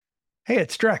Hey,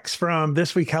 it's Drex from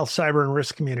This Week Health Cyber and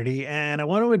Risk Community, and I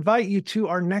want to invite you to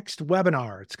our next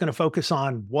webinar. It's going to focus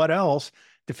on what else?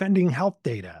 Defending health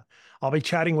data. I'll be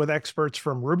chatting with experts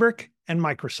from Rubrik and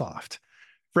Microsoft.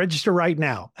 Register right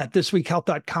now at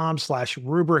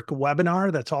thisweekhealth.com/Rubrik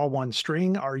webinar. That's all one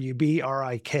string,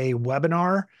 RUBRIK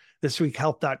webinar,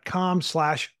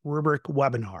 thisweekhealth.com/Rubrik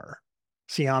webinar.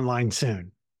 See you online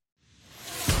soon.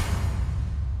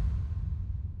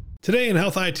 Today in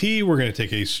Health IT, we're going to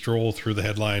take a stroll through the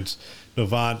headlines.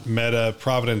 Novant, Meta,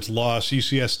 Providence loss,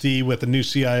 UCSD with a new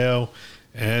CIO,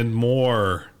 and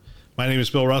more. My name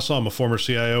is Bill Russell. I'm a former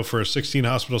CIO for a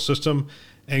 16-hospital system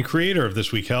and creator of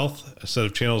This Week Health, a set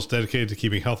of channels dedicated to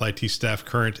keeping health IT staff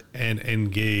current and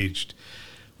engaged.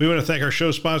 We want to thank our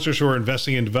show sponsors who are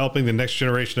investing in developing the next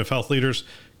generation of health leaders: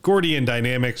 Gordian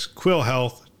Dynamics, Quill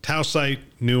Health, Tausight,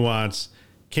 Nuance,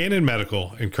 Canon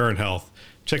Medical, and Current Health.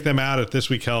 Check them out at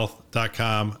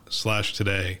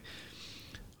thisweekhealth.com/today.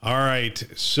 All right,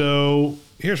 so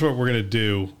here's what we're going to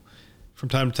do. From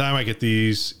time to time, I get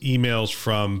these emails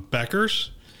from Beckers,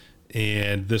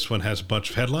 and this one has a bunch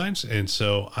of headlines. And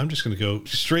so I'm just going to go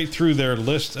straight through their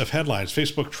list of headlines.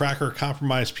 Facebook tracker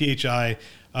compromised PHI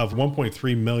of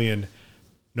 1.3 million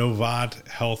Novant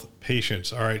Health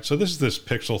patients. All right, so this is this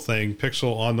Pixel thing.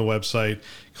 Pixel on the website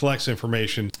collects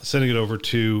information, sending it over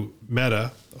to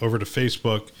Meta, over to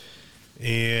Facebook,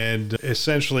 and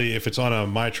essentially, if it's on a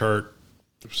MyChart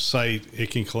site, it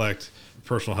can collect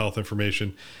personal health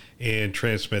information and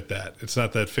transmit that. It's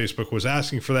not that Facebook was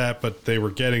asking for that, but they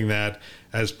were getting that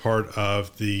as part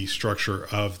of the structure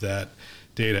of that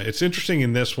data. It's interesting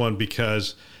in this one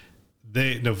because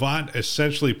Novant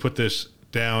essentially put this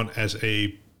down as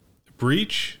a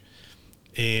breach,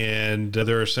 and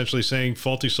they're essentially saying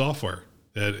faulty software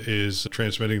that is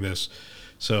transmitting this.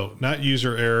 So not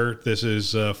user error. This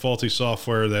is faulty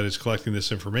software that is collecting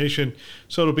this information.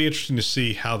 So it'll be interesting to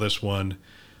see how this one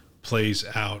plays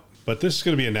out. But this is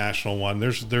going to be a national one.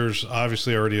 There's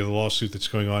obviously already a lawsuit that's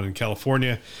going on in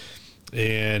California,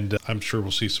 and I'm sure we'll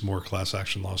see some more class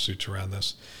action lawsuits around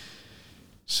this.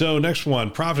 So next one,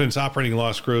 Providence operating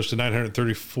loss grows to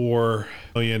 $934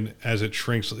 million as it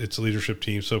shrinks its leadership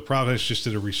team. So Providence just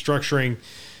did a restructuring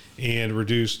and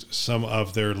reduced some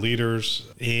of their leaders.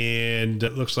 And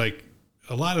it looks like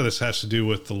a lot of this has to do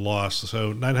with the loss.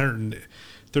 So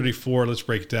 934, let's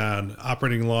break it down.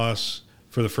 Operating loss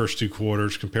for the first two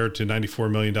quarters compared to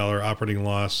 $94 million operating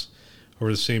loss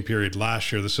over the same period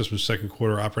last year. The system's second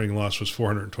quarter operating loss was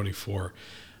 424.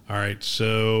 All right,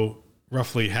 so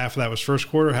roughly half of that was first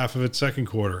quarter, half of it second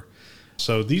quarter.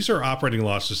 So these are operating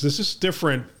losses. This is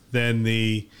different than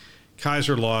the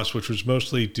Kaiser loss, which was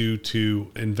mostly due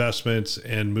to investments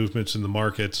and movements in the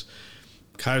markets.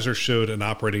 Kaiser showed an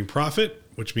operating profit,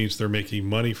 which means they're making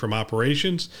money from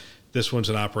operations. This one's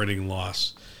an operating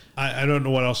loss. I don't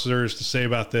know what else there is to say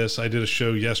about this. I did a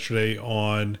show yesterday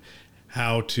on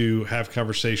how to have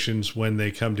conversations when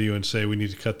they come to you and say, we need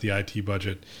to cut the IT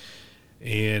budget.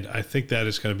 And I think that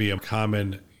is going to be a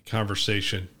common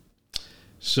conversation.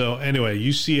 So anyway,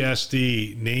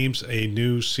 UCSD names a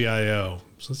new CIO.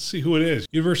 So let's see who it is.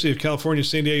 University of California,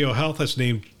 San Diego Health has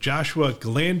named Joshua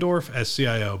Glandorf as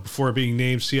CIO. Before being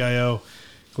named CIO,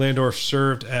 Glandorf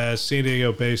served as San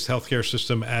Diego-based healthcare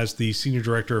system as the Senior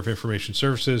Director of Information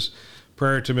Services.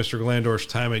 Prior to Mr. Glandorf's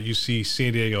time at UC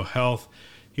San Diego Health,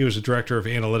 he was a Director of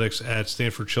Analytics at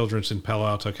Stanford Children's in Palo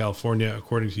Alto, California,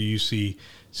 according to UC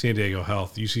San Diego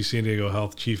Health. UC San Diego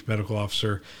Health Chief Medical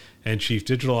Officer and Chief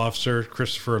Digital Officer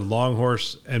Christopher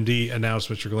Longhorse, MD, announced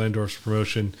Mr. Glandorf's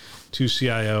promotion to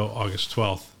CIO August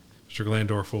 12th. Mr.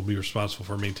 Glandorf will be responsible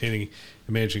for maintaining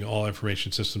and managing all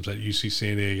information systems at UC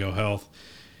San Diego Health.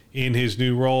 In his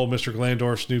new role, Mr.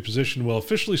 Glandorf's new position will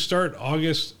officially start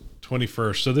August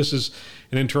 21st. So this is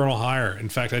an internal hire. In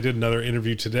fact, I did another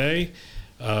interview today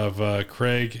of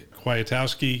Craig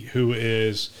Kwiatkowski, who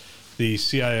is the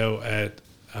CIO at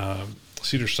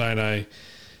Cedars-Sinai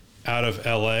out of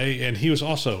LA, and he was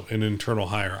also an internal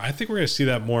hire. I think we're going to see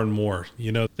that more and more.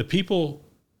 You know, the people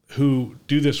who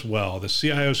do this well, the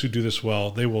CIOs who do this well,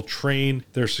 they will train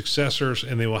their successors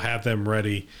and they will have them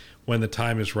ready when the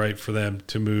time is right for them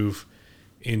to move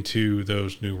into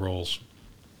those new roles.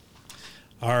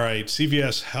 All right,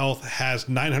 CVS Health has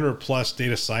 900 plus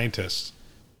data scientists.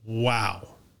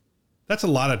 Wow. That's a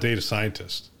lot of data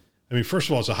scientists. I mean, first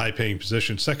of all, it's a high paying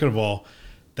position. Second of all,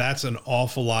 that's an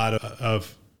awful lot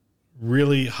of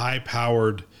really high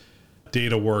powered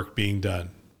data work being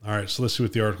done. All right, so let's see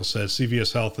what the article says.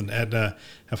 CVS Health and Aetna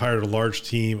have hired a large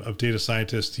team of data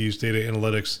scientists to use data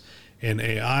analytics and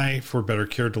AI for better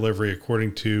care delivery,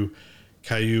 according to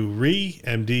Kayu Ri,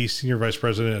 MD, Senior Vice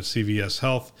President at CVS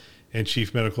Health and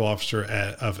Chief Medical Officer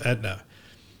of Aetna.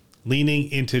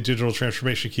 Leaning into digital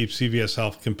transformation keeps CVS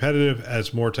Health competitive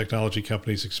as more technology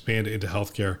companies expand into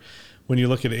healthcare. When you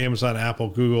look at Amazon, Apple,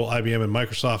 Google, IBM, and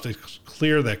Microsoft, it's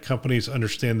clear that companies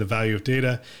understand the value of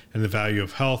data and the value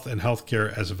of health and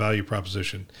healthcare as a value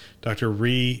proposition. Dr.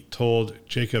 Rhee told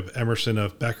Jacob Emerson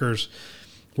of Becker's,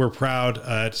 "We're proud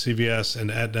at CVS and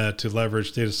Aetna to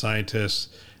leverage data scientists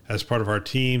as part of our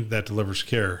team that delivers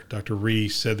care." Dr. Rhee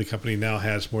said the company now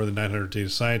has more than 900 data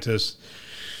scientists.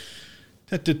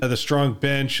 The strong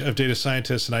bench of data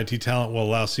scientists and IT talent will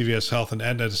allow CVS Health and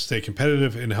Aetna to stay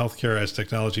competitive in healthcare as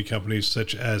technology companies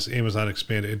such as Amazon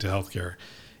expand into healthcare.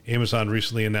 Amazon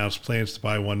recently announced plans to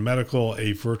buy One Medical,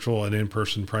 a virtual and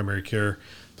in-person primary care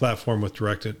platform with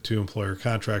direct-to-employer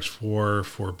contracts for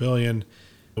 $4 billion.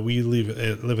 We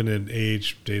live in an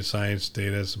age, data science,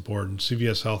 data is important.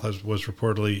 CVS Health was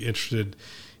reportedly interested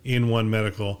in One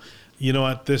Medical. You know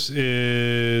what? This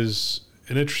is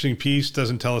an interesting piece,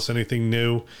 doesn't tell us anything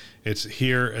new. It's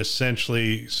here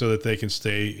essentially so that they can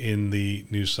stay in the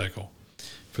news cycle.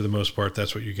 For the most part,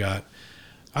 that's what you got.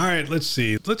 All right, let's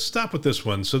see. Let's stop with this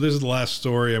one. So this is the last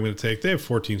story I'm going to take. They have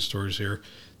 14 stories here.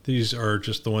 These are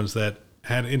just the ones that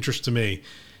had interest to me.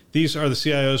 These are the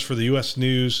CIOs for the U.S.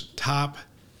 News top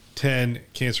 10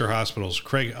 cancer hospitals.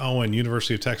 Craig Owen,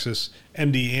 University of Texas,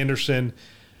 MD Anderson,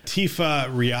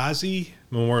 Tifa Riazi,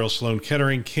 Memorial Sloan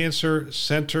Kettering Cancer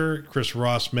Center, Chris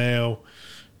Ross, Mayo,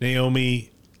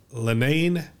 Naomi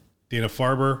Lanane,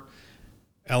 Dana-Farber,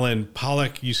 Ellen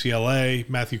Pollack, UCLA,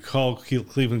 Matthew Cull,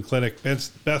 Cleveland Clinic,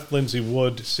 Beth Lindsay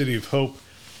Wood, City of Hope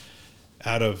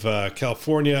out of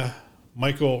California,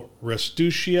 Michael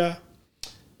Restuccia,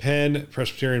 Penn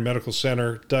Presbyterian Medical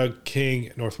Center, Doug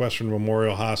King, Northwestern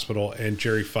Memorial Hospital, and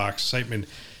Jerry Fox, Siteman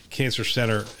Cancer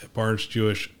Center at Barnes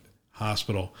Jewish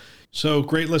Hospital. So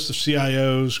great list of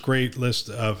CIOs, great list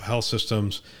of health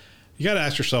systems. You got to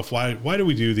ask yourself, why do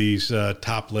we do these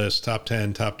top lists, top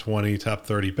 10, top 20, top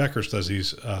 30? Becker's does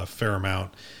these a fair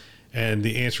amount. And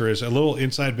the answer is a little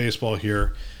inside baseball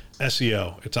here.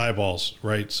 SEO, it's eyeballs,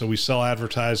 right? So we sell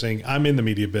advertising. I'm in the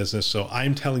media business, so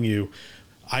I'm telling you,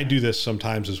 I do this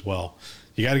sometimes as well.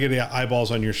 You got to get the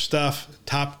eyeballs on your stuff.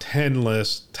 Top 10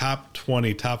 lists, top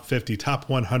 20, top 50, top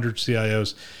 100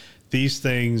 CIOs. These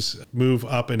things move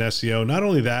up in SEO. Not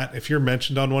only that, if you're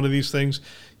mentioned on one of these things,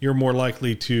 you're more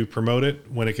likely to promote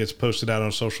it when it gets posted out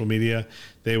on social media.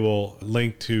 They will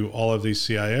link to all of these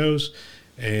CIOs,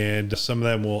 and some of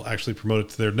them will actually promote it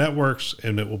to their networks,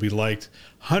 and it will be liked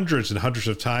hundreds and hundreds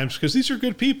of times because these are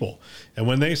good people. And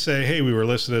when they say, hey, we were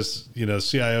listed as,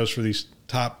 CIOs for these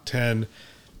top 10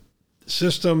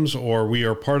 systems, or we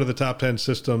are part of the top 10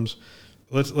 systems,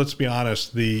 let's be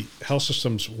honest, the health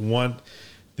systems want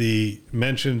the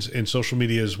mentions in social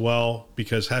media as well,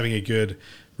 because having a good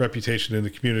reputation in the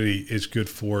community is good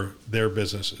for their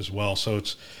business as well. So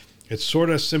it's sort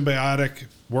of symbiotic,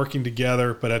 working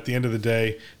together, but at the end of the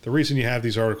day, the reason you have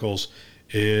these articles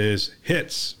is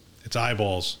hits. It's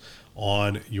eyeballs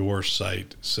on your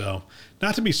site. So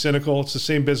not to be cynical, it's the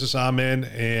same business I'm in,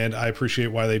 and I appreciate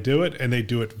why they do it, and they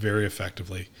do it very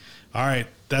effectively. All right,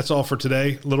 that's all for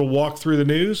today. Little walk through the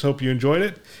news. Hope you enjoyed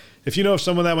it. If you know of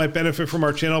someone that might benefit from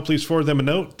our channel, please forward them a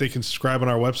note. They can subscribe on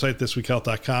our website,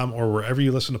 thisweekhealth.com, or wherever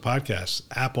you listen to podcasts,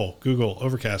 Apple, Google,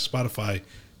 Overcast, Spotify,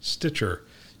 Stitcher.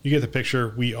 You get the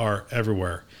picture. We are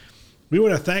everywhere. We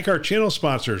want to thank our channel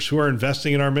sponsors who are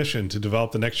investing in our mission to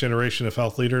develop the next generation of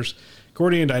health leaders: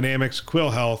 Gordian Dynamics, Quill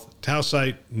Health,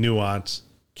 Tausight, Nuance,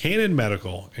 Canon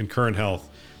Medical, and Current Health.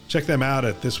 Check them out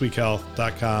at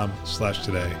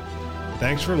thisweekhealth.com/today.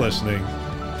 Thanks for listening.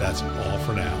 That's all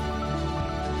for now.